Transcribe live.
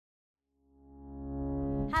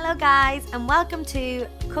Hello guys, and welcome to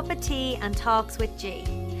Cup of Tea and Talks with G,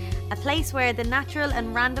 a place where the natural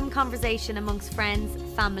and random conversation amongst friends,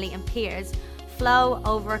 family and peers flow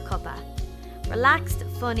over a cuppa. Relaxed,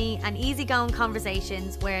 funny and easygoing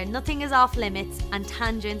conversations where nothing is off limits and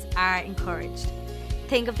tangents are encouraged.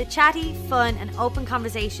 Think of the chatty, fun and open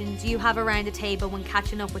conversations you have around a table when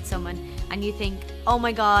catching up with someone and you think, oh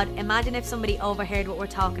my god, imagine if somebody overheard what we're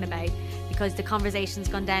talking about because the conversation's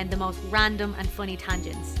gone down the most random and funny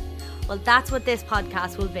tangents. Well, that's what this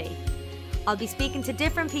podcast will be. I'll be speaking to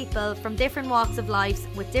different people from different walks of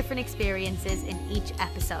life with different experiences in each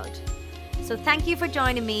episode. So thank you for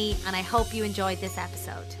joining me and I hope you enjoyed this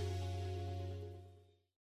episode.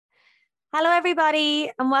 Hello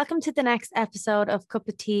everybody and welcome to the next episode of Cup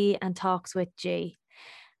of Tea and Talks with G.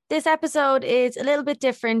 This episode is a little bit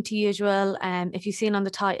different to usual. If you've seen on the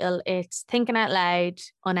title, it's Thinking Out Loud,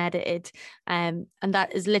 unedited. And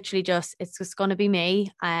that is literally it's just going to be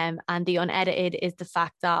me. And the unedited is the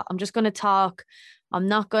fact that I'm just going to talk. I'm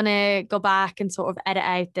not going to go back and sort of edit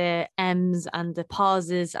out the M's and the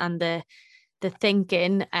pauses and the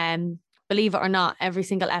thinking. Believe it or not, every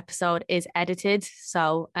single episode is edited.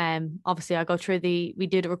 So obviously I go through we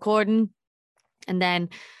do the recording and then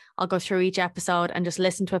I'll go through each episode and just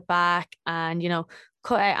listen to it back and,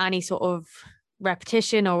 cut out any sort of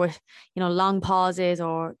repetition or with, long pauses,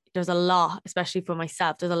 or there's a lot, especially for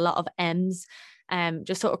myself, there's a lot of M's,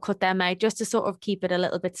 just sort of cut them out just to sort of keep it a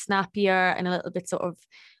little bit snappier and a little bit sort of,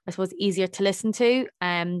 I suppose, easier to listen to.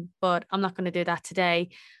 But I'm not going to do that today.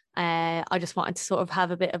 I just wanted to sort of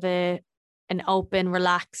have a bit of an open,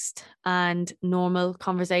 relaxed and normal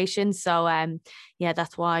conversation. So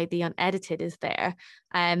that's why the unedited is there.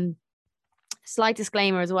 Slight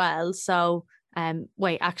disclaimer as well. So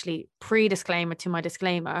pre-disclaimer to my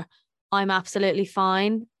disclaimer. I'm absolutely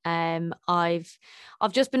fine. I've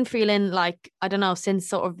just been feeling like, I don't know, since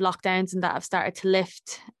sort of lockdowns and that I've started to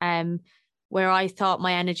lift, where I thought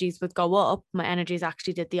my energies would go up, my energies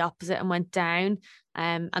actually did the opposite and went down.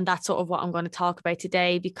 And that's sort of what I'm going to talk about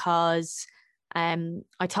today, because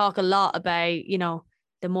I talk a lot about,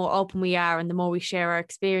 the more open we are and the more we share our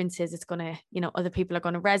experiences, it's going to, other people are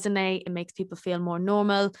going to resonate. It makes people feel more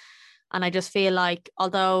normal. And I just feel like,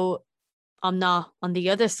 although I'm not on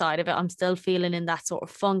the other side of it, I'm still feeling in that sort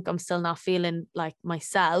of funk. I'm still not feeling like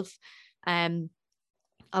myself. I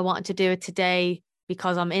wanted to do it today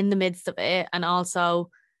because I'm in the midst of it. And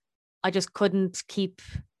also I just couldn't keep,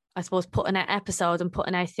 I suppose, putting out episodes and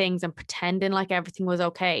putting out things and pretending like everything was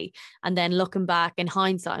okay. And then looking back in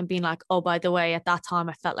hindsight and being like, oh, by the way, at that time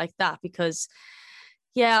I felt like that. Because,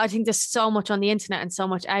 I think there's so much on the internet and so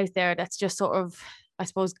much out there that's just sort of, I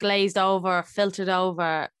suppose, glazed over, filtered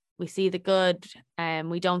over. We see the good and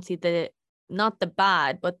we don't see not the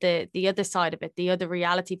bad, but the other side of it, the other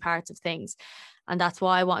reality parts of things. And that's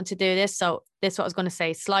why I wanted to do this. So this is what I was going to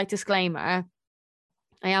say. Slight disclaimer.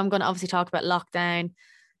 I am going to obviously talk about lockdown,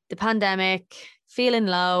 the pandemic, feeling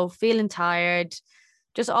low, feeling tired,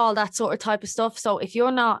 just all that sort of type of stuff. So if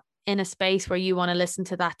you're not in a space where you want to listen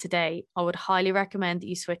to that today, I would highly recommend that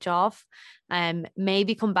you switch off and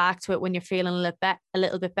maybe come back to it when you're feeling a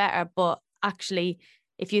little bit better. But actually,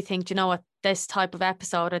 if you think, what, this type of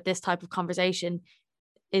episode or this type of conversation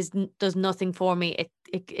does nothing for me,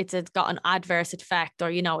 it's got an adverse effect,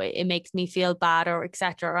 or, it makes me feel bad or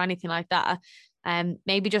etc. or anything like that.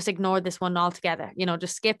 Maybe just ignore this one altogether,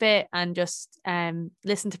 just skip it and just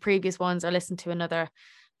listen to previous ones or listen to another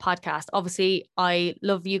podcast. Obviously, I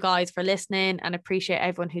love you guys for listening and appreciate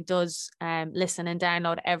everyone who does listen and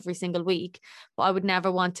download every single week. But I would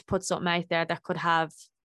never want to put something out there that could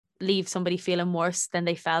leave somebody feeling worse than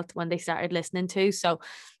they felt when they started listening to. So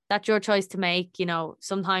that's your choice to make.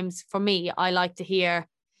 Sometimes for me, I like to hear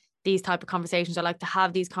these type of conversations. I like to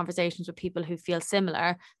have these conversations with people who feel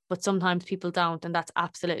similar, but sometimes people don't, and that's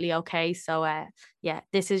absolutely okay. So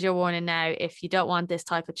this is your warning now. If you don't want this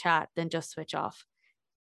type of chat, then just switch off.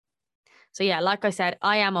 So like I said,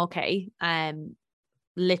 I am okay.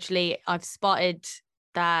 Literally I've spotted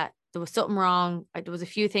that there was something wrong. There was a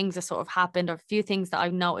few things that sort of happened, or a few things that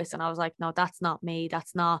I've noticed, and I was like, no, that's not me.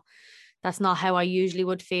 That's not how I usually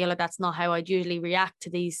would feel, or that's not how I'd usually react to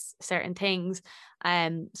these certain things.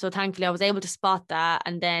 So thankfully I was able to spot that.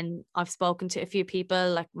 And then I've spoken to a few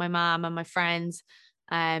people like my mom and my friends,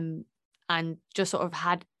 and just sort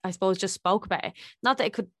of just spoke about it. Not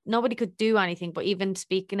that nobody could do anything, but even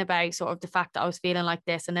speaking about sort of the fact that I was feeling like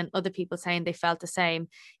this, and then other people saying they felt the same,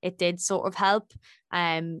 it did sort of help.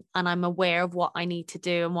 And I'm aware of what I need to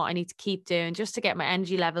do and what I need to keep doing just to get my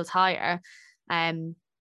energy levels higher.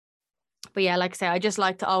 But like I say, I just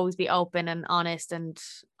like to always be open and honest, and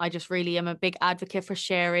I just really am a big advocate for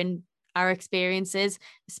sharing our experiences,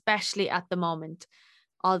 especially at the moment.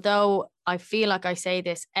 Although I feel like I say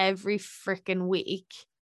this every freaking week,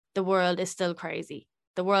 the world is still crazy.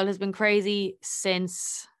 The world has been crazy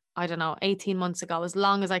since, I don't know, 18 months ago, as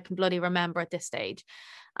long as I can bloody remember at this stage.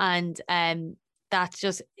 And that's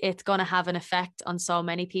just, it's going to have an effect on so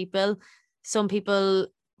many people. Some people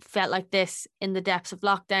felt like this in the depths of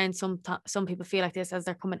lockdown. Some people feel like this as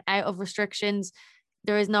they're coming out of restrictions.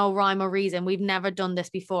 There is no rhyme or reason. We've never done this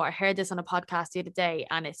before. I heard this on a podcast the other day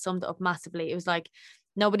and it summed it up massively. It was like,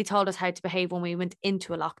 nobody told us how to behave when we went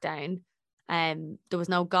into a lockdown. There was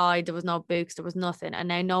no guide, there was no books, there was nothing. And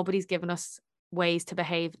now nobody's given us ways to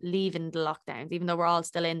behave leaving the lockdowns, even though we're all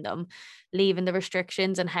still in them, leaving the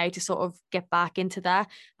restrictions and how to sort of get back into that.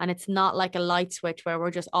 And it's not like a light switch where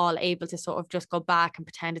we're just all able to sort of just go back and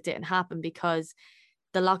pretend it didn't happen, because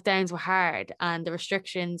the lockdowns were hard and the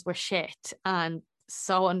restrictions were shit and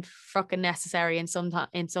so unfucking necessary in some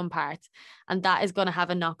parts, and that is going to have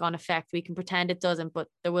a knock-on effect. We can pretend it doesn't, but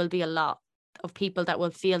there will be a lot of people that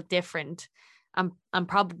will feel different, and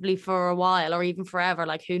probably for a while or even forever,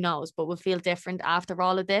 like who knows, but will feel different after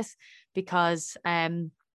all of this, because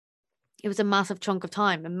it was a massive chunk of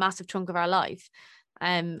time, a massive chunk of our life,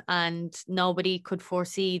 and nobody could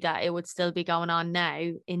foresee that it would still be going on now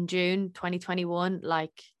in June 2021,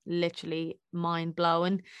 like literally mind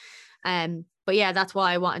blowing. But yeah, that's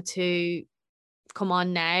why I wanted to come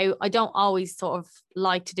on now. I don't always sort of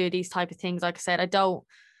like to do these type of things. Like I said, I don't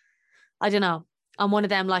know. I'm one of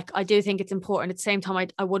them, like, I do think it's important. At the same time,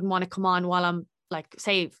 I wouldn't want to come on while I'm like,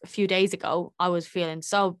 say a few days ago, I was feeling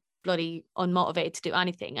so bloody unmotivated to do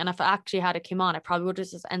anything. And if I actually had it came on, I probably would have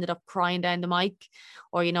just ended up crying down the mic,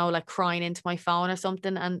 or, you know, like crying into my phone or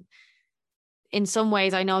something. And in some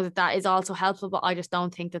ways, I know that that is also helpful, but I just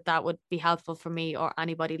don't think that that would be helpful for me or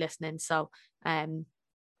anybody listening. So,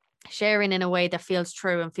 sharing in a way that feels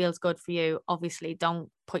true and feels good for you. Obviously,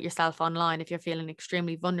 don't put yourself online if you're feeling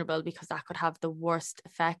extremely vulnerable, because that could have the worst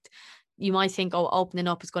effect. You might think, oh, opening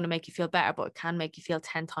up is going to make you feel better, but it can make you feel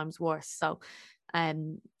 10 times worse. So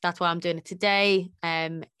that's why I'm doing it today.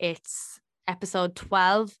 It's episode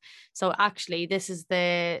 12. So actually, this is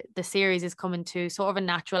the series is coming to sort of a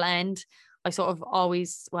natural end. I sort of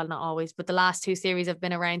always, well, not always, but the last two series have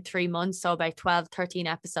been around 3 months. So about 12, 13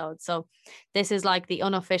 episodes. So this is like the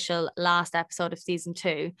unofficial last episode of season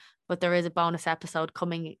 2, but there is a bonus episode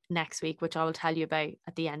coming next week, which I will tell you about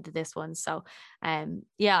at the end of this one. So,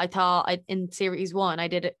 yeah, I thought in series 1, I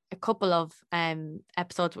did a couple of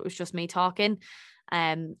episodes where it was just me talking.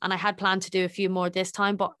 And I had planned to do a few more this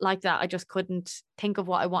time, but like that, I just couldn't think of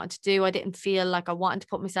what I wanted to do. I didn't feel like I wanted to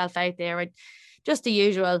put myself out there. Just the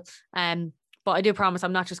usual. But I do promise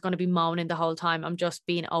I'm not just going to be moaning the whole time. I'm just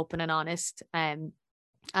being open and honest. And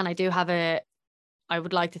I do have I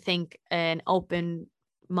would like to think, an open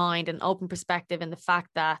mind and open perspective in the fact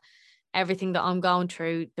that everything that I'm going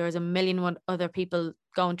through, there's a million other people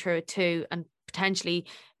going through it too, and potentially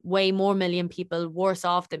way more million people worse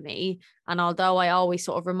off than me. And although I always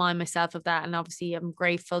sort of remind myself of that, and obviously I'm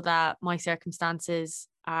grateful that my circumstances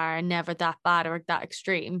are never that bad or that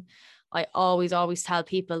extreme, I always tell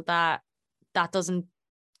people that that doesn't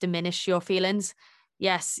diminish your feelings.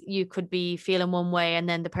 Yes, you could be feeling one way and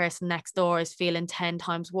then the person next door is feeling 10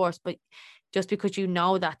 times worse, but just because you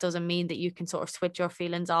know that doesn't mean that you can sort of switch your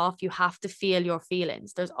feelings off. You have to feel your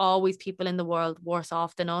feelings. There's always people in the world worse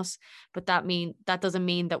off than us, but that doesn't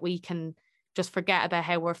mean that we can just forget about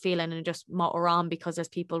how we're feeling and just motor on because there's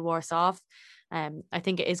people worse off. I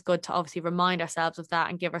think it is good to obviously remind ourselves of that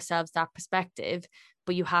and give ourselves that perspective,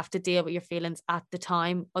 but you have to deal with your feelings at the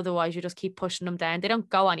time. Otherwise, you just keep pushing them down. They don't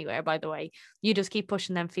go anywhere, by the way. You just keep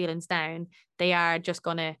pushing them feelings down. They are just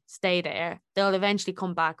going to stay there. They'll eventually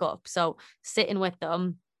come back up. So sitting with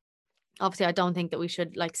them, obviously, I don't think that we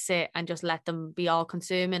should like sit and just let them be all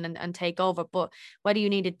consuming and take over. But whether you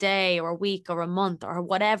need a day or a week or a month or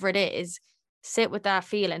whatever it is, sit with that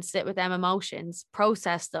feeling, sit with them emotions,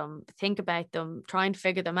 process them, think about them, try and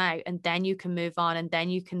figure them out. And then you can move on, and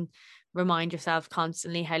then you can remind yourself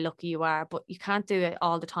constantly how lucky you are. But you can't do it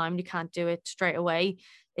all the time. You can't do it straight away.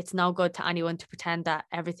 It's no good to anyone to pretend that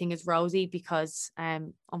everything is rosy, because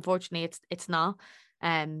unfortunately it's not.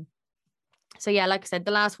 So yeah, like I said,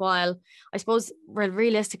 the last while, I suppose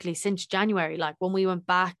realistically since January, like when we went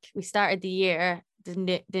back, we started the year,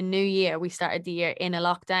 the new year, we started the year in a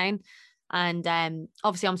lockdown. And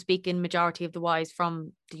obviously I'm speaking majority of the wise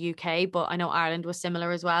from the UK, but I know Ireland was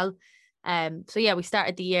similar as well. So yeah, we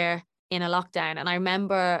started the year in a lockdown. And I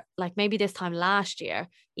remember like maybe this time last year,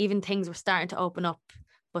 even things were starting to open up,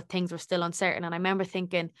 but things were still uncertain. And I remember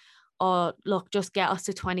thinking, oh, look, just get us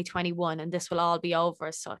to 2021 and this will all be over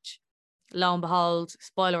as such. lo and behold,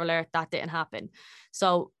 spoiler alert, that didn't happen.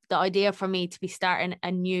 So the idea for me to be starting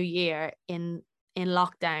a new year in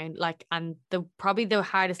lockdown, like, and probably the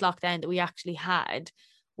hardest lockdown that we actually had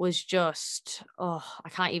was just, oh, I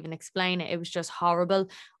can't even explain it. It was just horrible.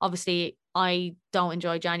 Obviously, I don't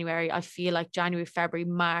enjoy January. I feel like January, February,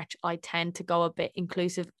 March, I tend to go a bit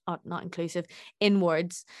not inclusive,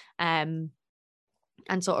 inwards, and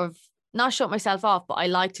sort of not shut myself off, but I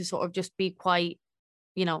like to sort of just be quite,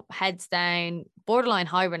 heads down, borderline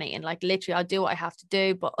hibernating. Like, literally, I'll do what I have to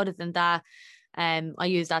do. But other than that, I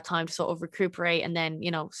use that time to sort of recuperate. And then,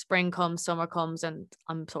 spring comes, summer comes, and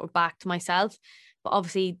I'm sort of back to myself. But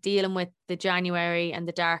obviously, dealing with the January and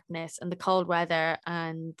the darkness and the cold weather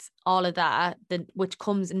and all of that, which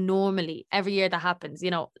comes normally every year that happens,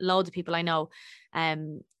 loads of people I know,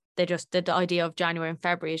 they just, the idea of January and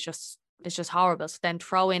February is just horrible. So then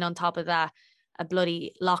throw in on top of that a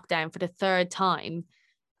bloody lockdown for the third time.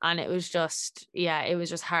 And it was just, it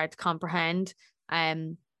was just hard to comprehend.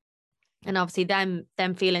 And obviously them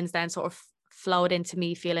feelings then sort of flowed into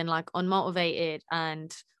me feeling like unmotivated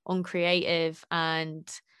and uncreative,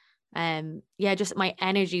 and just my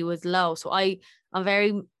energy was low. So I'm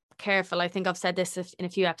very careful. I think I've said this in a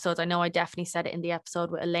few episodes. I know I definitely said it in the episode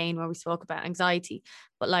with Elaine where we spoke about anxiety,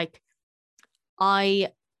 but like, I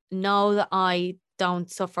know that I don't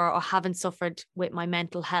suffer or haven't suffered with my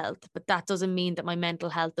mental health, but that doesn't mean that my mental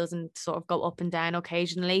health doesn't sort of go up and down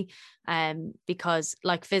occasionally, because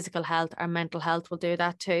like physical health, our mental health will do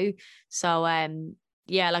that too. So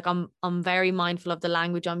like I'm very mindful of the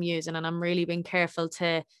language I'm using, and I'm really being careful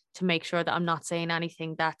to make sure that I'm not saying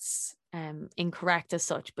anything that's incorrect as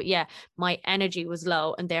such. But my energy was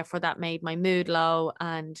low, and therefore that made my mood low,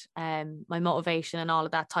 and my motivation and all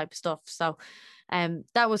of that type of stuff. So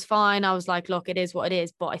that was fine. I was like, look, it is what it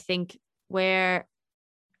is. But I think where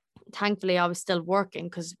thankfully I was still working,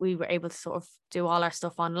 because we were able to sort of do all our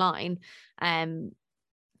stuff online.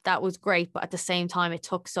 That was great. But at the same time, it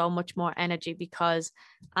took so much more energy, because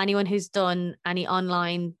anyone who's done any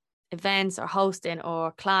online events or hosting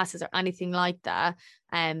or classes or anything like that,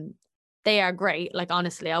 they are great. Like,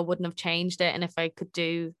 honestly, I wouldn't have changed it. And if I could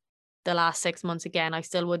do the last 6 months again, I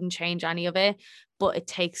still wouldn't change any of it. But it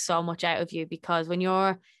takes so much out of you, because when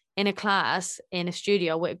you're in a class, in a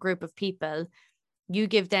studio with a group of people, you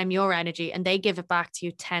give them your energy and they give it back to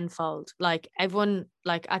you tenfold. Like, everyone,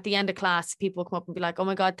 like at the end of class, people come up and be like, oh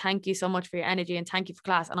my God, thank you so much for your energy and thank you for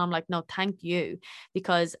class. And I'm like, no, thank you.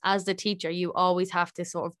 Because as the teacher, you always have to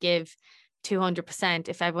sort of give 200%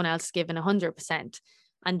 if everyone else is giving 100%.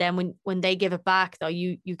 And then when they give it back, though,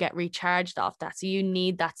 you get recharged off that. So you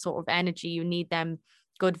need that sort of energy. You need them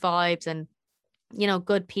good vibes and,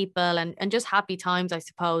 good people and just happy times, I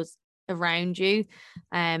suppose, around you.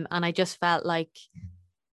 And I just felt like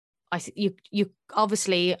you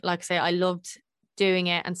obviously, like I say, I loved doing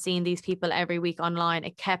it and seeing these people every week online.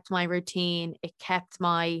 It kept my routine. It kept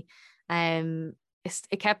my,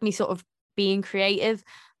 it kept me sort of being creative.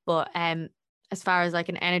 But as far as like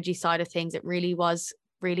an energy side of things, it really was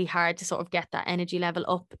really hard to sort of get that energy level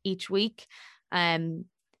up each week. So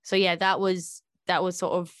that was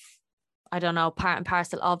sort of, I don't know, part and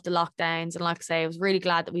parcel of the lockdowns. And like I say, I was really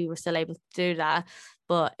glad that we were still able to do that,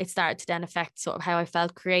 but it started to then affect sort of how I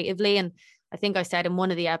felt creatively. And I think I said in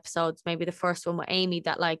one of the episodes, maybe the first one with Amy,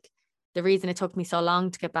 that like the reason it took me so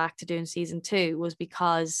long to get back to doing season 2 was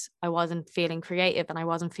because I wasn't feeling creative and I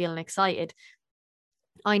wasn't feeling excited.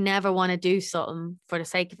 I never want to do something for the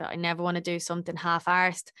sake of it. I never want to do something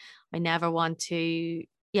half-arsed. I never want to,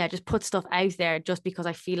 just put stuff out there just because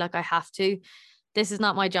I feel like I have to. This is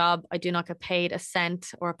not my job. I do not get paid a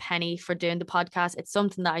cent or a penny for doing the podcast. It's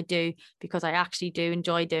something that I do because I actually do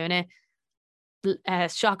enjoy doing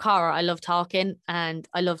it. Shock horror, I love talking, and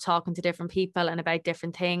I love talking to different people and about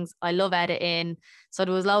different things. I love editing. So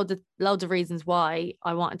there was loads of reasons why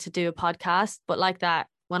I wanted to do a podcast. But like that,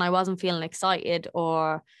 when I wasn't feeling excited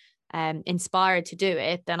or inspired to do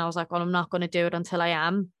it, then I was like, well, I'm not going to do it until I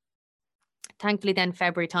am. Thankfully, then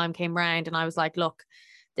February time came round and I was like, look,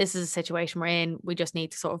 this is a situation we're in. We just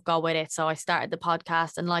need to sort of go with it. So I started the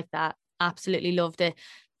podcast, and like that, absolutely loved it.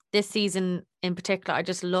 This season in particular, I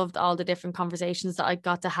just loved all the different conversations that I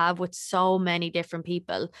got to have with so many different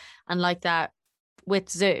people. And like that, with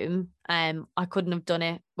Zoom, I couldn't have done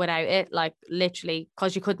it without it, like literally,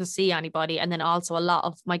 because you couldn't see anybody. And then also a lot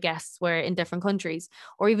of my guests were in different countries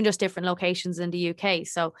or even just different locations in the UK.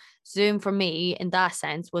 So Zoom for me in that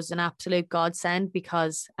sense was an absolute godsend,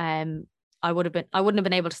 because I wouldn't have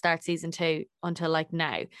been able to start season 2 until like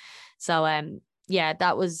now. So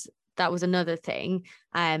that was another thing.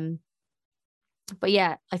 But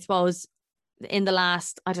I suppose in the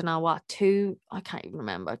last, I don't know what, I can't even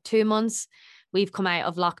remember, 2 months, we've come out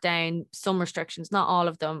of lockdown, some restrictions, not all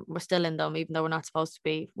of them. We're still in them, even though we're not supposed to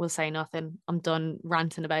be. We'll say nothing. I'm done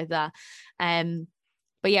ranting about that.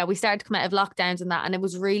 But yeah, we started to come out of lockdowns and that. And it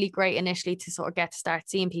was really great initially to sort of get to start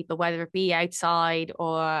seeing people, whether it be outside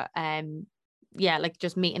or yeah, like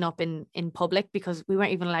just meeting up in public, because we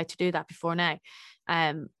weren't even allowed to do that before now.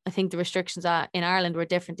 I think the restrictions in Ireland were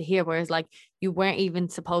different to here, whereas like you weren't even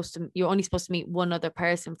supposed to, you're only supposed to meet one other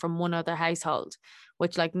person from one other household,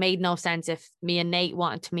 which like made no sense if me and Nate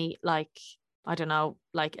wanted to meet like, I don't know,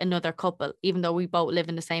 like another couple, even though we both live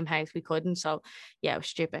in the same house, we couldn't. So yeah, it was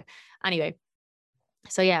stupid. Anyway,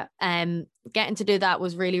 so yeah, getting to do that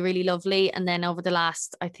was really, really lovely. And then over the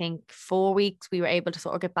last, I think 4 weeks, we were able to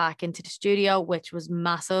sort of get back into the studio, which was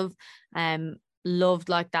massive. Loved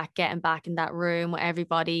like that, getting back in that room with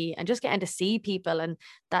everybody and just getting to see people and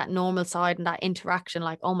that normal side and that interaction.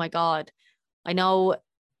 Like, oh my God, I know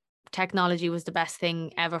technology was the best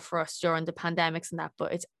thing ever for us during the pandemics and that,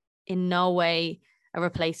 but it's in no way a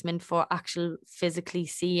replacement for actual physically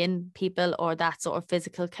seeing people or that sort of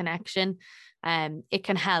physical connection. It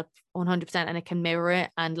can help 100% and it can mirror it.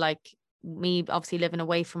 And like me obviously living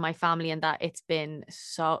away from my family and that, it's been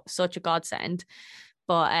such a godsend.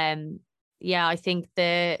 But yeah, I think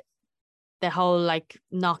the whole like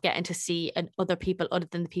not getting to see other people other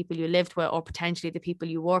than the people you lived with or potentially the people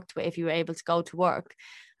you worked with if you were able to go to work,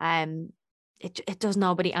 it does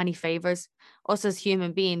nobody any favors. Us as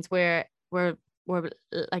human beings, we're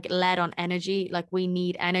like led on energy. Like we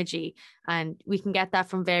need energy and we can get that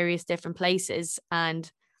from various different places.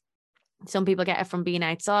 And some people get it from being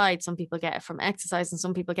outside, some people get it from exercise, and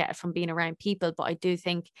some people get it from being around people. But I do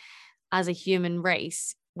think as a human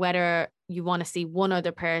race, whether you want to see one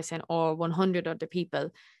other person or 100 other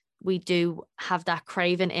people, we do have that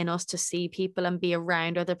craving in us to see people and be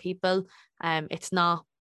around other people. It's not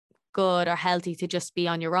good or healthy to just be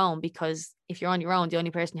on your own, because if you're on your own, the only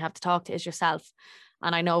person you have to talk to is yourself.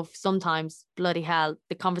 And I know sometimes, bloody hell,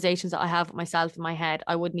 the conversations that I have with myself in my head,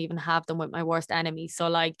 I wouldn't even have them with my worst enemy. So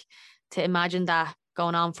like to imagine that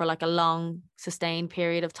going on for like a long sustained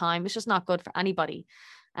period of time, it's just not good for anybody.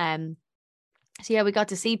 So yeah, we got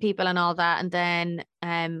to see people and all that. And then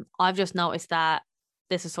I've just noticed that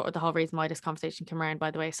this is sort of the whole reason why this conversation came around,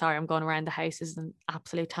 by the way. Sorry, I'm going around the house. This is an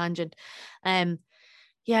absolute tangent.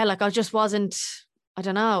 Yeah, like I just wasn't, I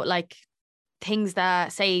don't know, like things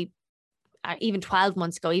that say even 12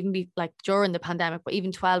 months ago, even be like during the pandemic, but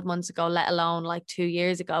even 12 months ago, let alone like 2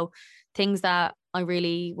 years ago, things that I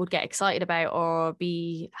really would get excited about or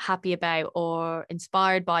be happy about or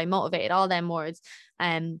inspired by, motivated, all them words,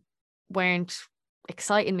 weren't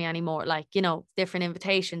exciting me anymore. Like, you know, different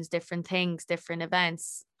invitations, different things, different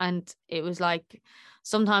events. And it was like,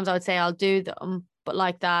 sometimes I would say I'll do them, but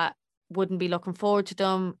like that, wouldn't be looking forward to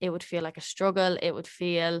them. It would feel like a struggle. It would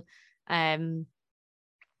feel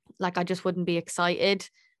like I just wouldn't be excited.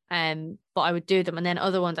 But I would do them. And then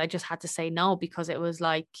other ones I just had to say no, because it was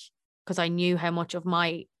like, because I knew how much of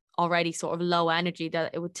my already sort of low energy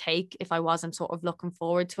that it would take if I wasn't sort of looking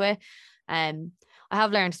forward to it. I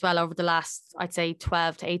have learned as well over the last, I'd say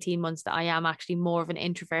 12 to 18 months, that I am actually more of an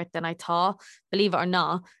introvert than I thought, believe it or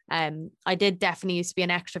not. I did definitely used to be an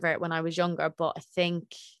extrovert when I was younger, but I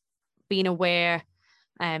think being aware,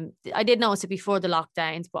 I did notice it before the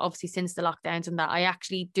lockdowns, but obviously since the lockdowns and that, I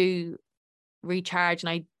actually do recharge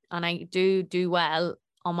and I do well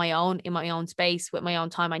on my own, in my own space, with my own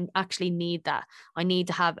time. I actually need that. I need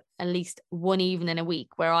to have at least one evening a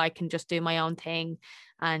week where I can just do my own thing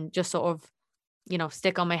and just sort of, you know,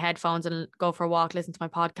 stick on my headphones and go for a walk, listen to my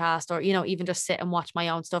podcast, or, you know, even just sit and watch my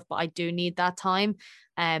own stuff. But I do need that time.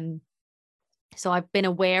 So I've been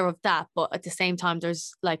aware of that. But at the same time,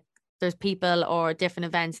 there's people or different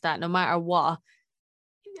events that no matter what,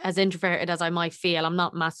 as introverted as I might feel, I'm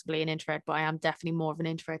not massively an introvert, but I am definitely more of an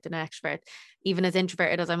introvert than an extrovert. Even as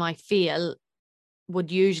introverted as I might feel,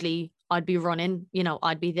 I'd be running, you know,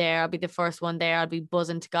 I'd be there, I'd be the first one there, I'd be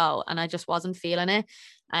buzzing to go. And I just wasn't feeling it.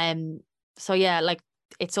 So yeah, like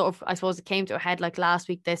it sort of, I suppose it came to a head like last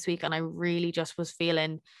week, this week, and I really just was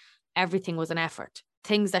feeling everything was an effort.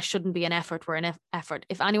 Things that shouldn't be an effort were an effort.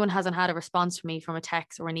 If anyone hasn't had a response from me from a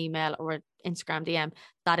text or an email or an Instagram DM,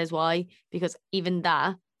 that is why. Because even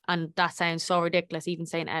that, and that sounds so ridiculous even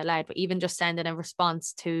saying it out loud, but even just sending a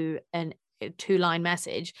response to a 2-line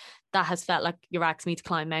message, that has felt like you're asking me to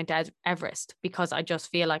climb Mount Everest, because I just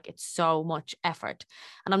feel like it's so much effort.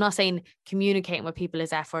 And I'm not saying communicating with people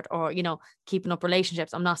is effort, or, you know, keeping up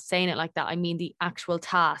relationships. I'm not saying it like that. I mean the actual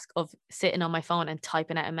task of sitting on my phone and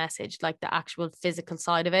typing out a message, like the actual physical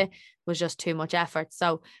side of it was just too much effort.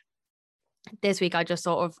 So this week I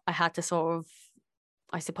had to sort of,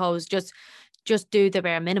 I suppose, just do the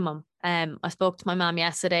bare minimum. I spoke to my mom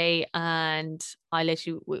yesterday, and I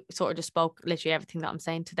literally sort of just spoke literally everything that I'm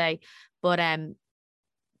saying today. But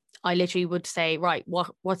I literally would say, right,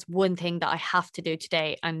 what's one thing that I have to do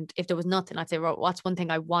today? And if there was nothing, I'd say, right, what's one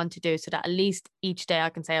thing I want to do, so that at least each day I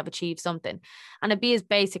can say I've achieved something. And it'd be as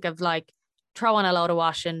basic of like, throw on a load of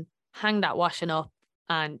washing, hang that washing up,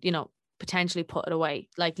 and, you know, potentially put it away.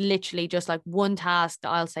 Like literally just like one task that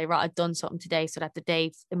I'll say, right, I've done something today, so that the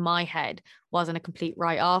day in my head wasn't a complete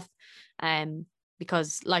write-off.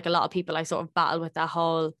 Because like a lot of people, I sort of battle with that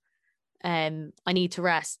whole I need to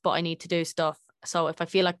rest, but I need to do stuff. So if I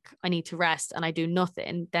feel like I need to rest and I do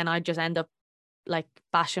nothing, then I just end up like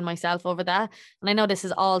bashing myself over that. And I know this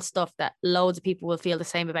is all stuff that loads of people will feel the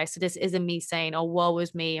same about. So this isn't me saying, oh, woe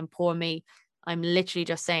is me and poor me. I'm literally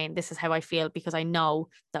just saying this is how I feel, because I know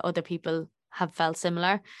that other people have felt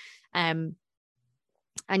similar. And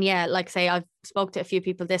yeah, like say, I've spoke to a few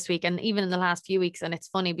people this week and even in the last few weeks. And it's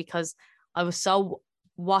funny because I was so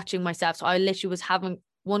watching myself. So I literally was having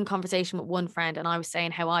one conversation with one friend, and I was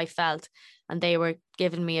saying how I felt, and they were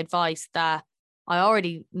giving me advice that I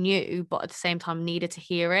already knew, but at the same time needed to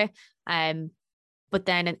hear it. But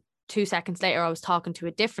then 2 seconds later, I was talking to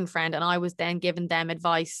a different friend, and I was then giving them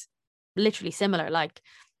advice literally similar. Like,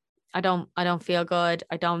 I don't feel good.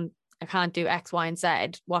 I can't do X, Y, and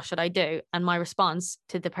Z. What should I do? And my response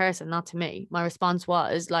to the person, not to me, my response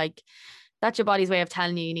was like, that's your body's way of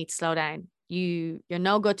telling you need to slow down. You're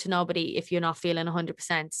no good to nobody if you're not feeling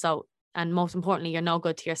 100%. So, and most importantly, you're no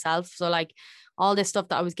good to yourself. So like all this stuff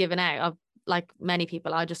that I was giving out, like many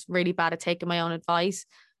people, I just really bad at taking my own advice.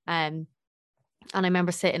 And I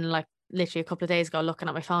remember sitting like literally a couple of days ago looking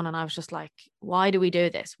at my phone, and I was just like, why do we do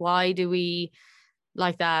this? Why do we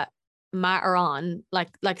like that matter on?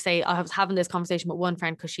 Like say I was having this conversation with one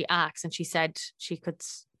friend because she asked and she said she could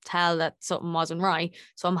tell that something wasn't right.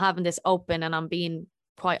 So I'm having this open and I'm being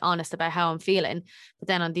quite honest about how I'm feeling. But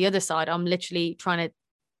then on the other side, I'm literally trying to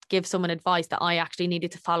give someone advice that I actually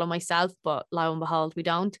needed to follow myself, but lo and behold, we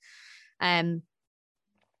don't.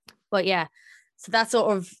 But yeah, so that's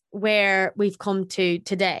sort of where we've come to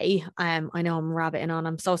today. I know I'm rabbiting on.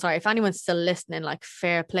 I'm so sorry. If anyone's still listening, like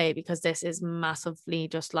fair play, because this is massively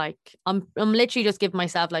just like I'm literally just giving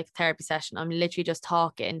myself like a therapy session. I'm literally just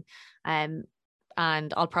talking.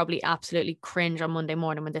 And I'll probably absolutely cringe on Monday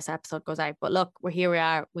morning when this episode goes out. But look, here we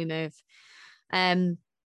are, we move.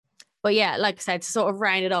 But yeah, like I said, to sort of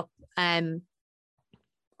round it up,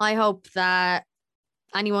 I hope that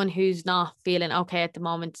anyone who's not feeling okay at the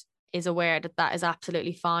moment is aware that that is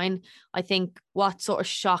absolutely fine. I think what sort of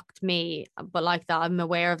shocked me, but like that I'm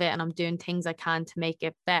aware of it and I'm doing things I can to make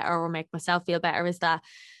it better or make myself feel better, is that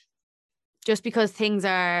just because things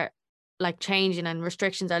are like changing and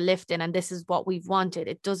restrictions are lifting and this is what we've wanted,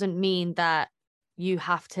 it doesn't mean that you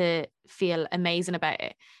have to feel amazing about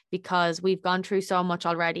it, because we've gone through so much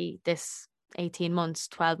already this 18 months,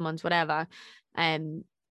 12 months, whatever.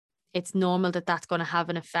 It's normal that that's going to have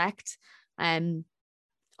an effect.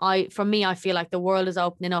 For me, I feel like the world is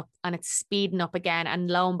opening up and it's speeding up again.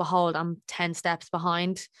 And lo and behold, I'm 10 steps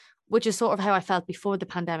behind, which is sort of how I felt before the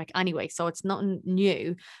pandemic anyway. So it's nothing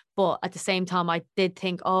new. But at the same time, I did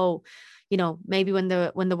think, oh, you know, maybe when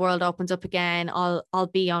the world opens up again, I'll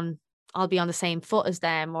be on the same foot as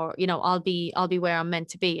them, or, you know, I'll be where I'm meant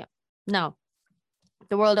to be. No,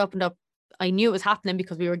 the world opened up. I knew it was happening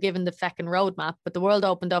because we were given the fucking roadmap, but the world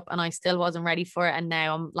opened up and I still wasn't ready for it. And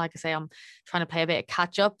now I'm, like I say, I'm trying to play a bit of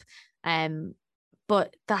catch up.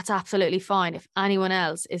 But that's absolutely fine. If anyone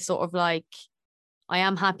else is sort of like, I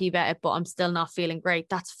am happy about it, but I'm still not feeling great,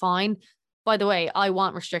 that's fine. By the way, I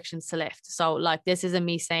want restrictions to lift. So like, this isn't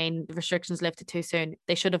me saying the restrictions lifted too soon.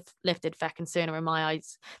 They should have lifted fucking sooner in my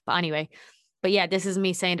eyes. But anyway, but yeah, this is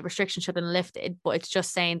me saying the restrictions should have been lifted, but it's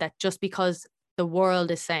just saying that just because the world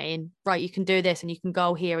is saying, right, you can do this and you can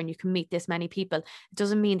go here and you can meet this many people, it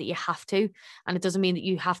doesn't mean that you have to. And it doesn't mean that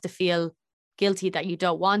you have to feel guilty that you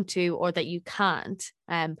don't want to or that you can't.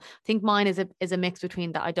 I think mine is a mix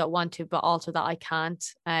between that I don't want to, but also that I can't,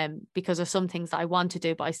 because there's some things that I want to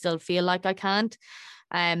do, but I still feel like I can't.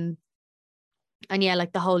 And yeah,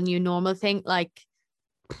 like the whole new normal thing, like,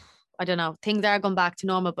 I don't know, things are going back to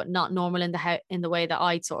normal, but not normal in the way that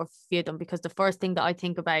I sort of view them. Because the first thing that I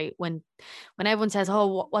think about when everyone says,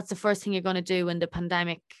 oh, what's the first thing you're going to do when the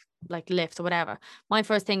pandemic like lifts or whatever, my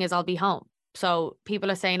first thing is I'll be home. So people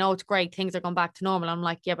are saying, oh, it's great, things are going back to normal. I'm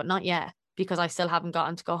like, yeah, but not yet, because I still haven't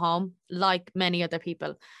gotten to go home like many other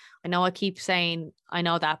people. I know I keep saying I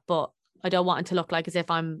know that, but I don't want it to look like as if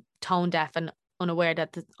I'm tone deaf and unaware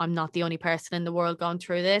that I'm not the only person in the world going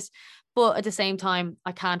through this. But at the same time,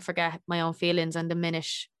 I can't forget my own feelings and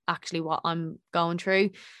diminish actually what I'm going through.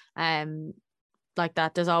 Like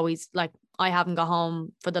that, there's always, like, I haven't got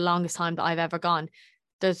home for the longest time that I've ever gone.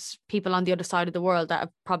 There's people on the other side of the world that have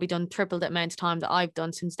probably done triple the amount of time that I've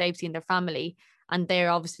done since they've seen their family, and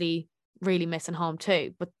they're obviously really missing home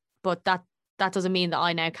too. But that doesn't mean that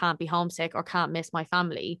I now can't be homesick or can't miss my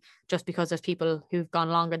family just because there's people who've gone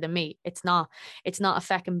longer than me. It's not a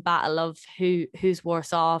fucking battle of who's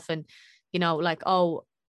worse off. And, you know, like, oh,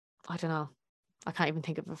 I don't know, I can't even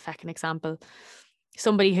think of a fucking example.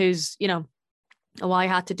 Somebody who's, you know, oh, I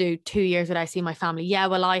had to do 2 years without seeing my family. Yeah,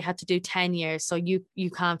 well, I had to do 10 years. So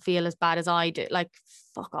you can't feel as bad as I did. Like,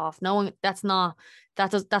 fuck off. No one, that's not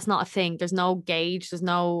a thing. There's no gauge. There's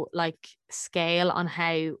no like scale on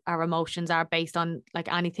how our emotions are based on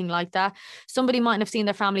like anything like that. Somebody mightn't have seen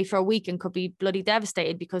their family for a week and could be bloody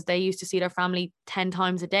devastated because they used to see their family 10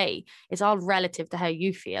 times a day. It's all relative to how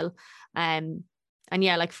you feel. And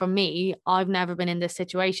yeah, like for me, I've never been in this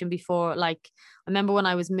situation before. Like, I remember when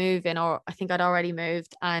I was moving, or I think I'd already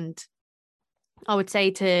moved, and I would say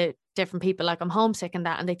to different people, like, I'm homesick and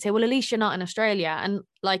that, and they'd say, well, at least you're not in Australia. And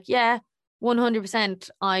like, yeah, 100%.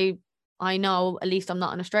 I know at least I'm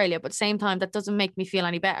not in Australia, but at the same time, that doesn't make me feel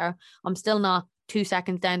any better. I'm still not 2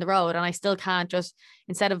 seconds down the road, and I still can't just,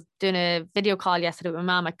 instead of doing a video call yesterday with my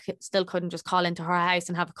mom, I still couldn't just call into her house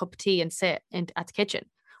and have a cup of tea and sit at the kitchen,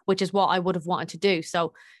 which is what I would have wanted to do.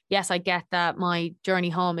 So yes, I get that my journey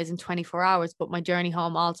home isn't 24 hours, but my journey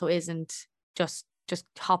home also isn't just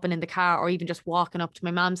hopping in the car or even just walking up to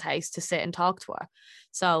my mom's house to sit and talk to her.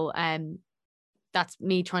 So that's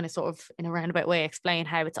me trying to sort of, in a roundabout way, explain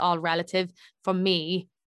how it's all relative. For me,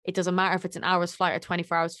 it doesn't matter if it's an hour's flight or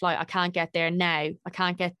 24 hours flight. I can't get there now. I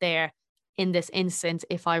can't get there in this instance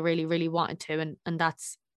if I really, really wanted to. And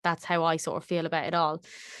that's how I sort of feel about it all.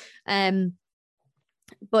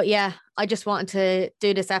 But yeah, I just wanted to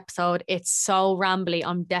do this episode. It's so rambly.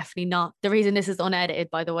 I'm definitely not. The reason this is unedited,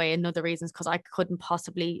 by the way, another reason is because I couldn't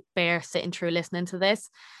possibly bear sitting through listening to this.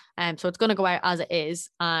 So it's going to go out as it is.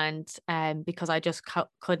 And because I just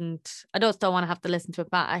couldn't, I just don't want to have to listen to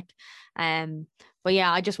it back. But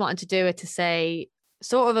yeah, I just wanted to do it to say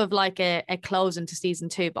sort of like a closing to season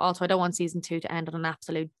 2, but also I don't want season 2 to end on an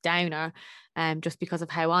absolute downer. Just because of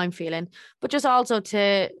how I'm feeling, but just also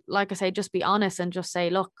to, like I say, just be honest and just say,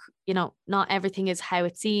 look, you know, not everything is how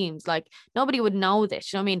it seems. Like, nobody would know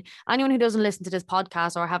this. You know what I mean? Anyone who doesn't listen to this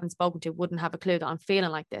podcast or haven't spoken to wouldn't have a clue that I'm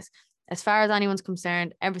feeling like this. As far as anyone's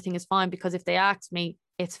concerned, everything is fine, because if they ask me,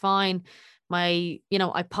 it's fine. You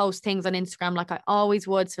know, I post things on Instagram like I always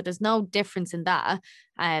would. So there's no difference in that.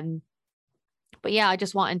 But yeah, I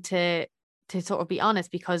just wanted to sort of be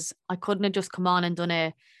honest, because I couldn't have just come on and done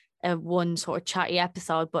a one sort of chatty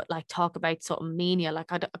episode, but like talk about something menial.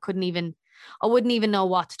 Like I wouldn't even know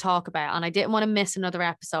what to talk about, and I didn't want to miss another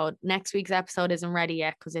episode. Next week's episode isn't ready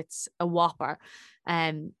yet because it's a whopper.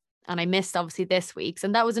 And I missed obviously this week's,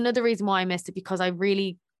 and that was another reason why I missed it, because I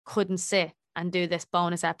really couldn't sit and do this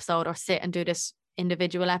bonus episode or sit and do this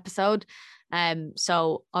individual episode.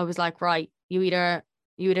 So I was like, right, you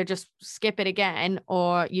either just skip it again,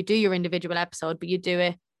 or you do your individual episode, but you do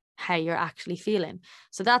it how you're actually feeling.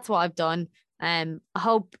 So that's what I've done. I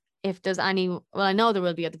hope if there's I know there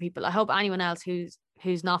will be other people. I hope anyone else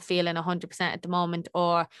who's not feeling 100% at the moment,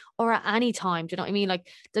 or at any time, do you know what I mean? Like,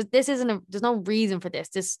 there's no reason for this.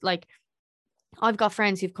 This, like, I've got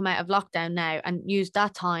friends who've come out of lockdown now and used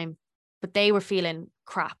that time, but they were feeling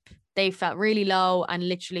crap. They felt really low and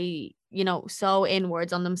literally, you know, so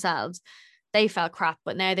inwards on themselves. They felt crap,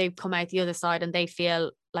 but now they've come out the other side and they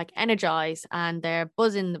feel like energized and they're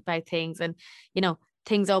buzzing about things, and, you know,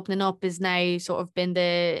 things opening up is now sort of been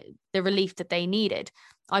the relief that they needed.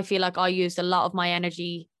 I feel like I used a lot of my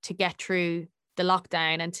energy to get through the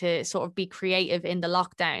lockdown and to sort of be creative in the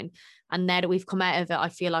lockdown. And now that we've come out of it, I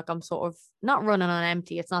feel like I'm sort of not running on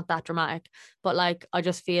empty. It's not that dramatic, but like, I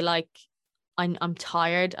just feel like I'm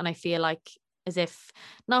tired, and I feel like as if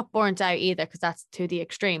not burnt out either, because that's to the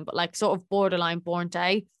extreme, but like sort of borderline burnt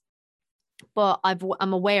out. But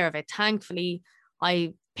I'm aware of it. Thankfully,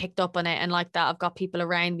 I picked up on it, and like that, I've got people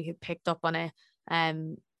around me who picked up on it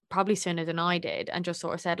probably sooner than I did, and just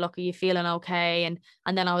sort of said, look, are you feeling okay?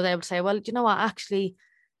 And then I was able to say, well, do you know what, actually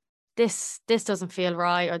this doesn't feel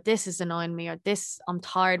right, or this is annoying me, or this, I'm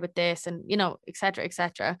tired with this, and, you know, etc.,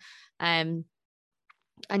 etc. And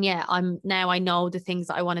yeah, I know the things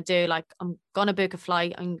that I want to do. Like, I'm gonna book a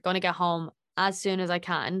flight, I'm gonna get home as soon as I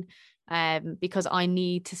can, because I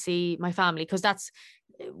need to see my family, because that's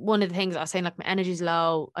one of the things I was saying, like, my energy's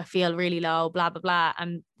low, I feel really low, blah, blah, blah.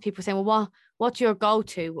 And people are saying, well, what's your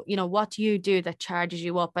go-to? You know, what do you do that charges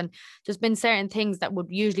you up? And there's been certain things that would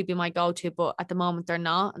usually be my go-to, but at the moment they're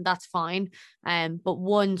not, and that's fine. But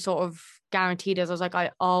one sort of guaranteed is, I was like,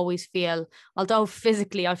 I always feel, although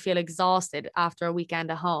physically I feel exhausted after a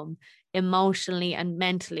weekend at home, emotionally and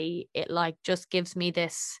mentally, it like just gives me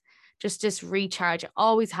this recharge. It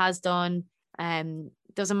always has done.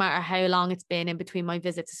 Doesn't matter how long it's been in between my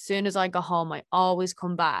visits. As soon as I go home, I always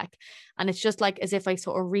come back, and it's just like as if I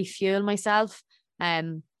sort of refuel myself.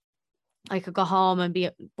 I could go home and be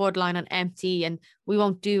borderline on empty, and we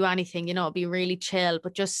won't do anything, you know, it'll be really chill,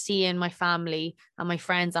 but just seeing my family and my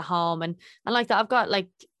friends at home, and like that, I've got like,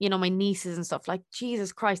 you know, my nieces and stuff, like,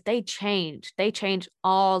 Jesus Christ, they change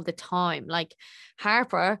all the time. Like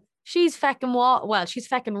Harper, she's she's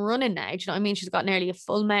fecking running now. Do you know what I mean? She's got nearly a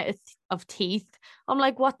full mouth of teeth. I'm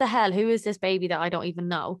like, what the hell? Who is this baby that I don't even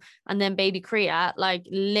know? And then baby Kriya, like,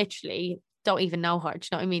 literally don't even know her. Do you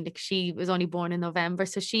know what I mean? Like, she was only born in November.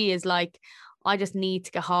 So she is like, I just need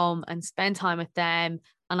to go home and spend time with them.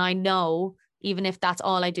 And I know, even if that's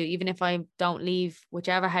all I do, even if I don't leave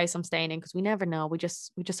whichever house I'm staying in, because we never know. We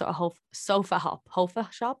just sort of sofa hop.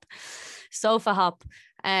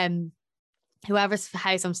 Whoever's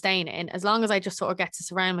house I'm staying in, as long as I just sort of get to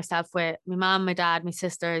surround myself with my mom, my dad, my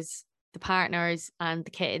sisters, the partners, and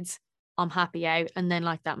the kids, I'm happy out. And then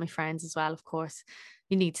like that, my friends as well, of course.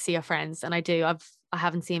 You need to see your friends. And I do. I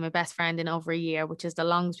haven't seen my best friend in over a year, which is the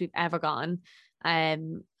longest we've ever gone.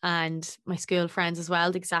 And my school friends as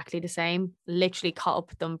well, exactly the same. Literally caught up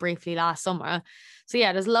with them briefly last summer. So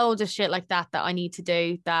yeah, there's loads of shit like that I need to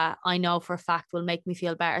do that I know for a fact will make me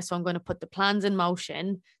feel better. So I'm going to put the plans in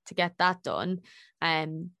motion to get that done.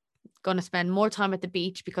 Going to spend more time at the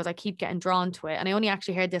beach because I keep getting drawn to it. And I only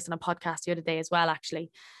actually heard this on a podcast the other day as well,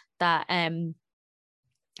 actually, that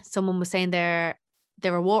someone was saying they're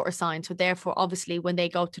a water sign, so therefore obviously when they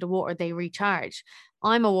go to the water they recharge.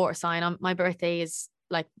 I'm a water sign. My birthday is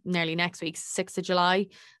like nearly next week, 6th of July,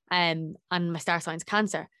 and my star sign's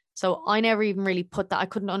Cancer. So I never even really put that. I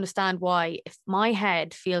couldn't understand why, if my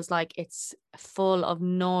head feels like it's full of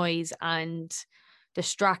noise and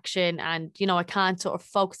distraction, and you know, I can't sort of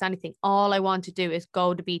focus on anything, all I want to do is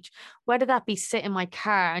go to the beach, whether that be sit in my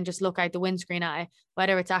car and just look out the windscreen at it,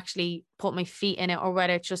 whether it's actually put my feet in it, or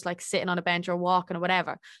whether it's just like sitting on a bench or walking or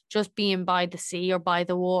whatever. Just being by the sea or by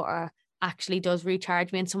the water actually does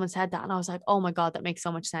recharge me. And someone said that, and I was like, oh my God, that makes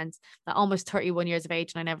so much sense. That almost 31 years of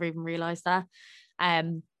age and I never even realized that.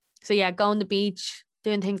 So yeah, going to the beach,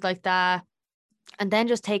 doing things like that, and then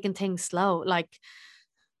just taking things slow. Like,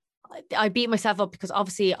 I beat myself up because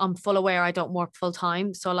obviously I'm full aware I don't work full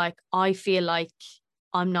time. So like, I feel like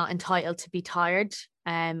I'm not entitled to be tired.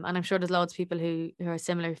 And I'm sure there's loads of people who are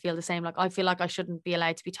similar, who feel the same. Like, I feel like I shouldn't be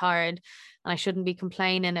allowed to be tired, and I shouldn't be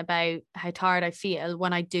complaining about how tired I feel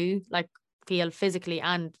when I do like feel physically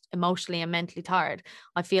and emotionally and mentally tired.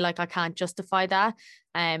 I feel like I can't justify that.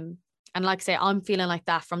 And like I say, I'm feeling like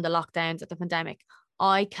that from the lockdowns of the pandemic.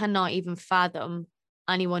 I cannot even fathom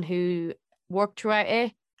anyone who worked throughout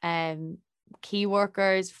it, key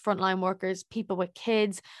workers, frontline workers, people with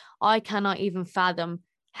kids. I cannot even fathom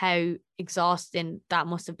how exhausting that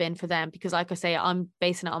must have been for them, because like I say, I'm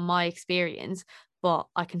basing it on my experience, but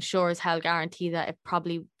I can sure as hell guarantee that it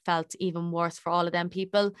probably felt even worse for all of them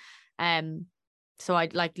people. So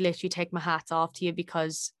I'd like literally take my hats off to you,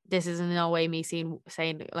 because this is in no way me saying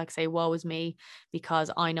like, say, woe is me, because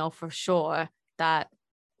I know for sure that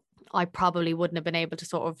I probably wouldn't have been able to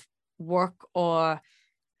sort of work, or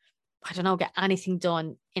I don't know, get anything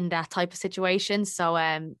done in that type of situation. So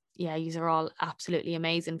yeah, you are all absolutely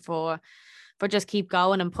amazing for just keep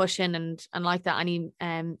going and pushing, and like that,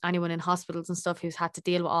 anyone in hospitals and stuff who's had to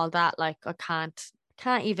deal with all that, like, I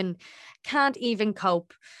can't even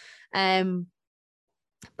cope.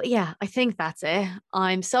 But yeah, I think that's it.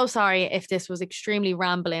 I'm so sorry if this was extremely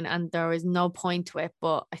rambling and there is no point to it,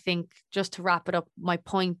 but I think just to wrap it up, my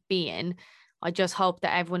point being, I just hope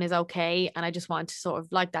that everyone is okay. And I just want to sort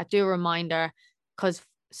of like that, do a reminder, because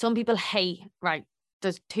some people hate, right?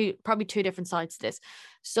 There's probably two different sides to this.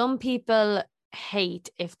 Some people hate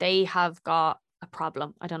if they have got a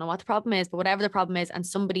problem. I don't know what the problem is, but whatever the problem is, and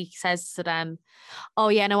somebody says to them, oh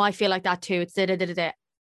yeah, no, I feel like that too. It's da.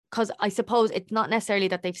 Because I suppose it's not necessarily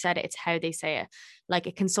that they've said it, it's how they say it. Like,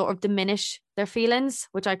 it can sort of diminish their feelings,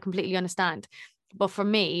 which I completely understand. But for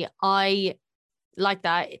me, I like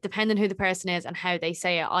that, depending who the person is and how they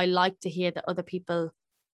say it, I like to hear that other people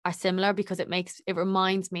are similar, because it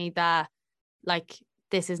reminds me that, like,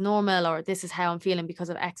 this is normal, or this is how I'm feeling because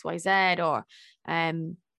of XYZ, or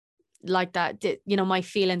like that, you know, my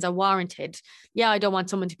feelings are warranted. Yeah, I don't want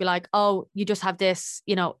someone to be like, oh, you just have this,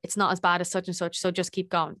 you know, it's not as bad as such and such, so just keep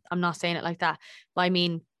going. I'm not saying it like that. But I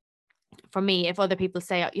mean, for me, if other people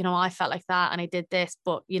say, you know, I felt like that and I did this,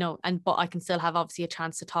 but you know, but I can still have obviously a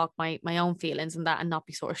chance to talk my own feelings and that, and not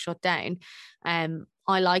be sort of shut down.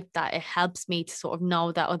 I like that. It helps me to sort of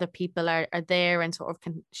know that other people are there and sort of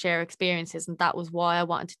can share experiences. And that was why I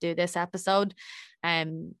wanted to do this episode.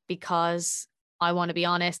 Because I want to be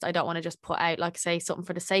honest. I don't want to just put out, like, say, something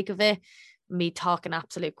for the sake of it, me talking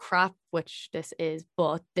absolute crap, which this is,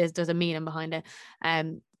 but there's a meaning behind it.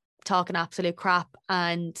 Talking absolute crap.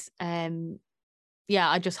 And yeah,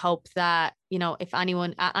 I just hope that, you know, if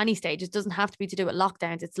anyone at any stage, it doesn't have to be to do with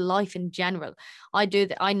lockdowns, it's life in general.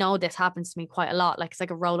 I know this happens to me quite a lot. Like, it's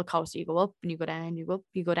like a roller coaster. You go up and you go down, you go up,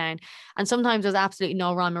 you go down. And sometimes there's absolutely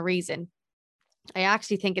no rhyme or reason. I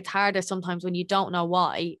actually think it's harder sometimes when you don't know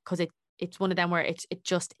why, because it's one of them where it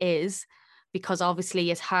just is, because obviously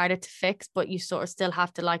it's harder to fix, but you sort of still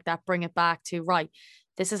have to, like that, bring it back to, right,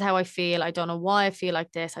 this is how I feel. I don't know why I feel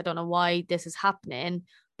like this. I don't know why this is happening,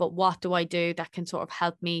 but what do I do that can sort of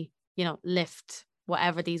help me, you know, lift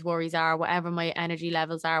whatever these worries are, whatever my energy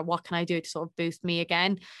levels are. What can I do to sort of boost me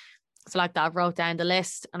again? So like that, I wrote down the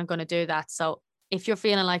list and I'm going to do that. So if you're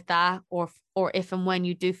feeling like that, or if and when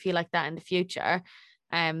you do feel like that in the future,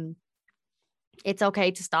 it's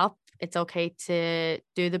okay to stop. It's okay to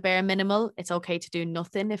do the bare minimal. It's okay to do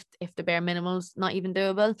nothing if the bare minimal is not even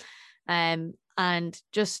doable. And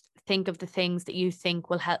just think of the things that you think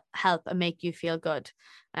will help and make you feel good.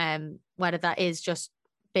 Whether that is just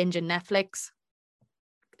binging Netflix,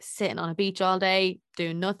 sitting on a beach all day,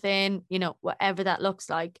 doing nothing, you know, whatever that looks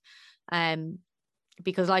like.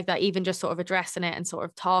 Because like that, even just sort of addressing it and sort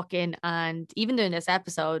of talking and even doing this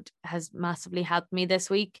episode has massively helped me this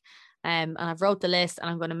week. And I've wrote the list, and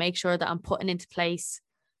I'm going to make sure that I'm putting into place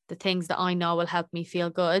the things that I know will help me feel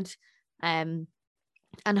good. And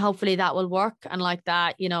hopefully that will work. And like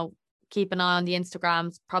that, you know, keep an eye on the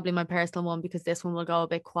Instagrams, probably my personal one, because this one will go a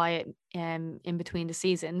bit quiet in between the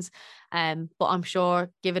seasons. But I'm sure,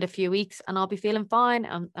 give it a few weeks and I'll be feeling fine,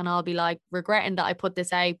 and I'll be like regretting that I put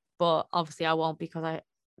this out, but obviously I won't,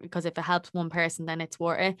 because if it helps one person, then it's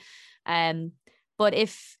worth it. But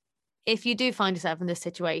if you do find yourself in this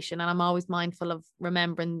situation, and I'm always mindful of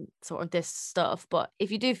remembering sort of this stuff, but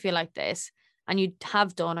if you do feel like this and you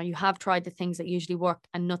have done, or you have tried the things that usually work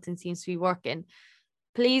and nothing seems to be working,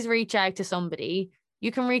 please reach out to somebody.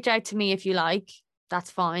 You can reach out to me if you like,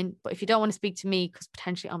 that's fine. But if you don't want to speak to me because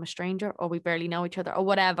potentially I'm a stranger or we barely know each other or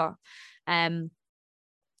whatever,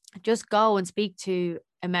 just go and speak to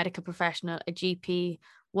a medical professional, a GP,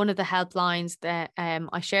 one of the helplines that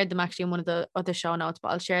I shared them actually in one of the other show notes, but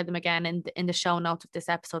I'll share them again in the show notes of this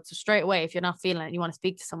episode. So straight away, if you're not feeling it and you want to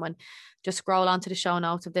speak to someone, just scroll onto the show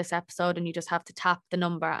notes of this episode and you just have to tap the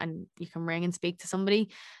number and you can ring and speak to somebody.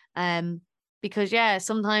 Because yeah,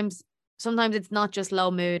 sometimes it's not just low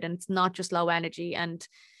mood and it's not just low energy. And,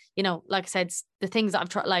 you know, like I said, the things that I've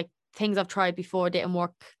tried, like things I've tried before didn't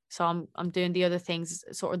work. So I'm doing the other things,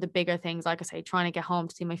 sort of the bigger things, like I say, trying to get home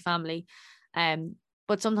to see my family.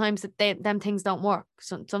 But sometimes them things don't work.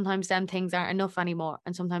 So sometimes them things aren't enough anymore.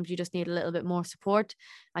 And sometimes you just need a little bit more support,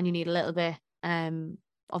 and you need a little bit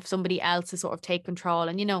of somebody else to sort of take control.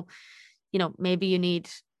 And, you know, maybe you need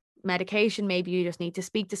medication, maybe you just need to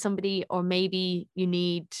speak to somebody, or maybe you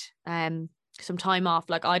need some time off.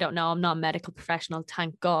 Like, I don't know, I'm not a medical professional,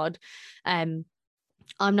 thank God.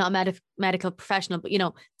 I'm not a medical professional, but, you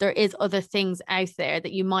know, there is other things out there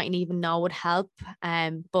that you mightn't even know would help.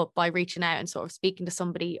 But by reaching out and sort of speaking to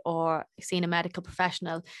somebody or seeing a medical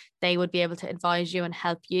professional, they would be able to advise you and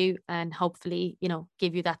help you, and hopefully, you know,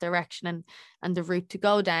 give you that direction and the route to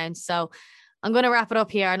go down. So I'm going to wrap it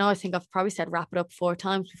up here. I think I've probably said wrap it up 4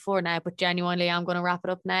 times before now, but genuinely, I'm going to wrap it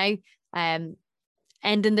up now.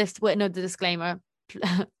 Ending this with another disclaimer.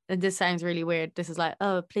 And this sounds really weird. This is like,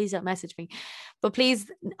 oh, please don't message me. But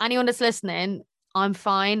please, anyone that's listening, I'm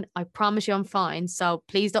fine. I promise you I'm fine. So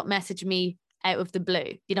please don't message me out of the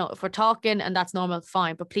blue. You know, if we're talking and that's normal,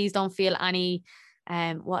 fine. But please don't feel any,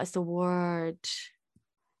 what is the word?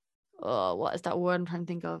 Oh, what is that word I'm trying to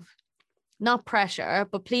think of? Not pressure,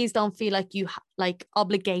 but please don't feel like you like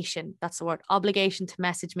obligation. That's the word, obligation, to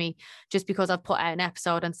message me just because I've put out an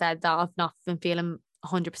episode and said that I've not been feeling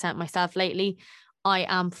 100% myself lately. I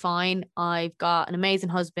am fine. I've got an amazing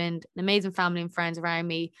husband, an amazing family and friends around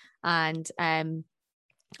me. And I'm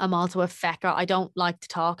also a fecker. I don't like to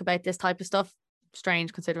talk about this type of stuff.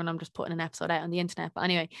 Strange considering I'm just putting an episode out on the internet. But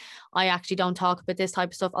anyway, I actually don't talk about this type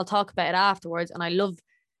of stuff. I'll talk about it afterwards. And I love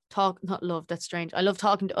not love, that's strange. I love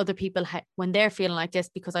talking to other people when they're feeling like this,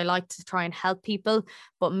 because I like to try and help people.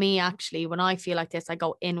 But me, actually, when I feel like this, I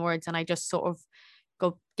go inwards and I just sort of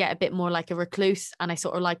go get a bit more like a recluse, and I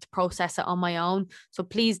sort of like to process it on my own. So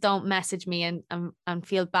please don't message me and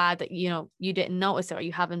feel bad that, you know, you didn't notice it or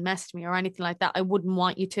you haven't messaged me or anything like that. I wouldn't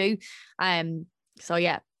want you to. So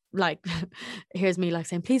yeah, like here's me like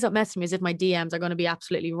saying, please don't message me, as if my DMs are going to be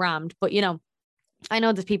absolutely rammed. But you know, I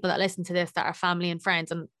know there's people that listen to this that are family and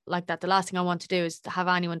friends, and like that, the last thing I want to do is to have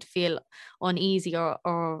anyone to feel uneasy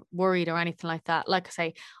or worried or anything like that. Like I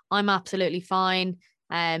say, I'm absolutely fine.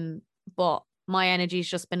 But my energy's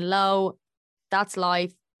just been low. That's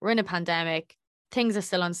life. We're in a pandemic. Things are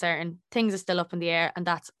still uncertain. Things are still up in the air, and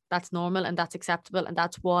that's normal and that's acceptable, and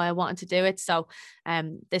that's why I wanted to do it. So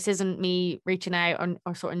this isn't me reaching out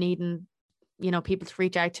or sort of needing, you know, people to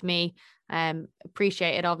reach out to me.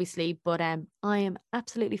 Appreciate it, obviously, but I am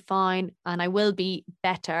absolutely fine, and I will be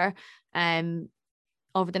better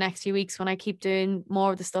over the next few weeks when I keep doing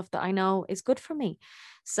more of the stuff that I know is good for me.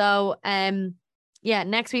 So yeah,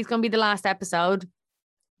 next week's gonna be the last episode.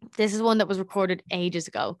 This is one that was recorded ages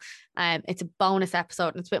ago. It's a bonus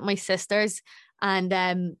episode, and it's with my sisters,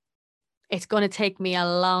 and it's going to take me a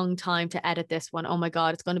long time to edit this one. Oh my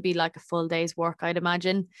God, it's going to be like a full day's work, I'd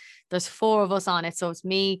imagine. There's 4 of us on it. So it's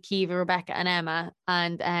me, Kiva, Rebecca, and Emma.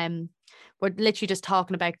 And we're literally just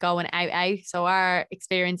talking about going out. So our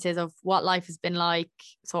experiences of what life has been like,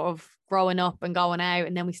 sort of growing up and going out.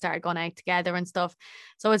 And then we started going out together and stuff.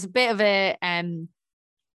 So it's a bit of a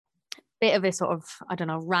sort of, I don't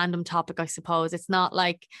know, random topic, I suppose. It's not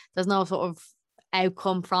like there's no sort of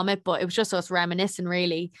outcome from it, but it was just us reminiscing,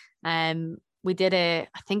 really. We did I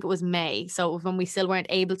think it was May, so when we still weren't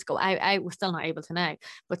able to go out, we're still not able to now,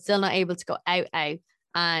 but still not able to go out.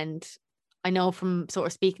 And I know from sort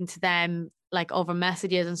of speaking to them like over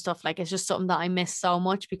messages and stuff, like it's just something that I miss so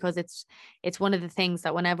much, because it's one of the things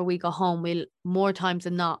that whenever we go home, we'll more times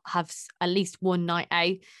than not have at least one night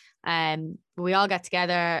out. We all get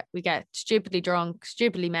together, we get stupidly drunk,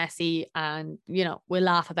 stupidly messy, and you know, we'll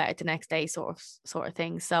laugh about it the next day, sort of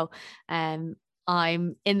thing. So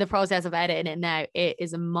I'm in the process of editing it now. It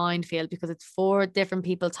is a minefield because it's 4 different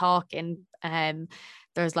people talking.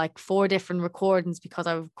 There's like 4 different recordings because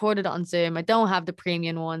I recorded it on Zoom. I don't have the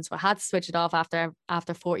premium one, so I had to switch it off after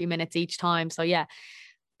 40 minutes each time. So yeah,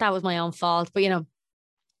 that was my own fault. But you know,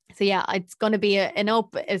 so yeah, it's going to be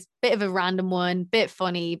it's a bit of a random one, bit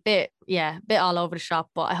funny, bit all over the shop,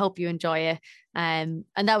 but I hope you enjoy it. And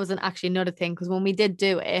that was actually another thing, because when we did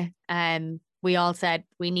do it, we all said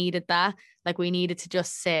we needed that. Like we needed to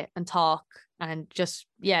just sit and talk and just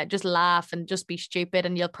laugh and just be stupid.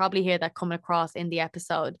 And you'll probably hear that coming across in the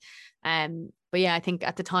episode. But yeah, I think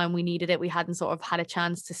at the time we needed it. We hadn't sort of had a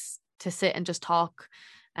chance to sit and just talk,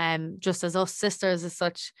 just as us sisters as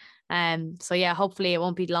such. So yeah, hopefully it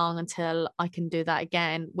won't be long until I can do that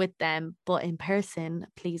again with them, but in person,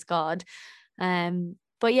 please God.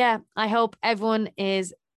 But yeah, I hope everyone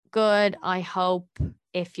is good. I hope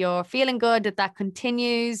if you're feeling good that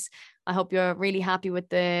continues. I hope you're really happy with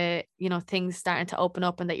the, you know, things starting to open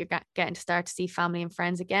up and that you're getting to start to see family and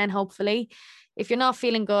friends again, hopefully. If you're not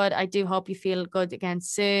feeling good, I do hope you feel good again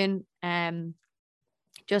soon.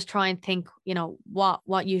 Just try and think, you know,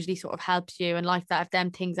 what usually sort of helps you, and like that, if them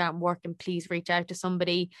things aren't working, please reach out to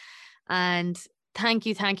somebody. And thank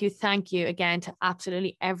you again to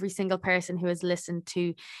absolutely every single person who has listened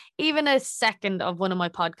to even a second of one of my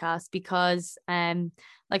podcasts, because like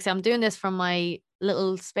I said, I'm doing this from my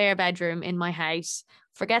little spare bedroom in my house.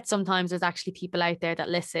 Forget sometimes there's actually people out there that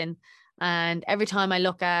listen, and every time I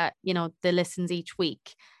look at, you know, the listens each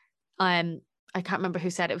week, I can't remember who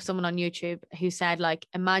said it. It was someone on YouTube who said, like,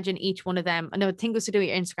 imagine each one of them. I know I think it was to do with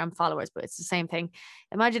your Instagram followers, but it's the same thing.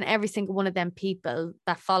 Imagine every single one of them people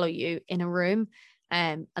that follow you in a room.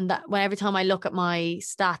 And that when every time I look at my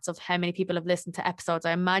stats of how many people have listened to episodes,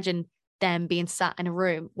 I imagine them being sat in a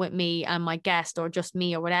room with me and my guest, or just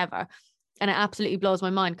me or whatever. And it absolutely blows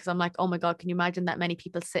my mind, because I'm like, oh my God, can you imagine that many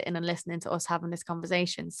people sitting and listening to us having this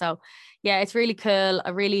conversation? So yeah, it's really cool.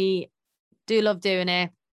 I really do love doing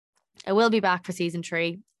it. I will be back for season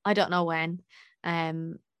 3. I don't know when.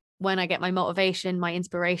 When I get my motivation, my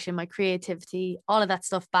inspiration, my creativity, all of that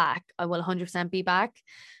stuff back, I will 100% be back.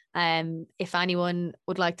 If anyone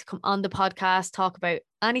would like to come on the podcast, talk about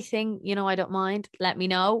anything, you know, I don't mind. Let me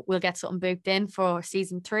know. We'll get something booked in for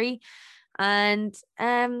season 3. And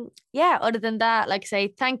yeah, other than that, like I say,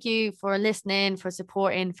 thank you for listening, for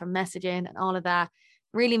supporting, for messaging and all of that.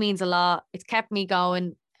 Really means a lot. It's kept me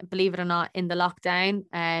going believe it or not, in the lockdown.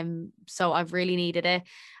 So I've really needed it.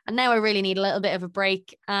 And now I really need a little bit of a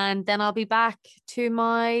break. And then I'll be back to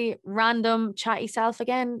my random chatty self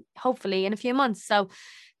again, hopefully in a few months. So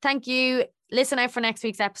thank you. Listen out for next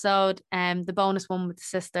week's episode, the bonus one with the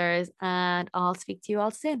sisters. And I'll speak to you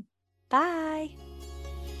all soon. Bye.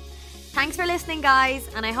 Thanks for listening, guys.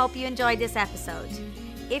 And I hope you enjoyed this episode.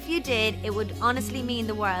 If you did, it would honestly mean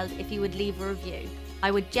the world if you would leave a review.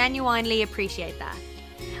 I would genuinely appreciate that.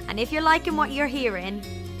 And if you're liking what you're hearing,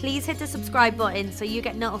 please hit the subscribe button so you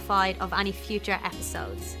get notified of any future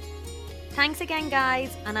episodes. Thanks again,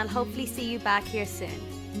 guys, and I'll hopefully see you back here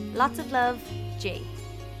soon. Lots of love, G.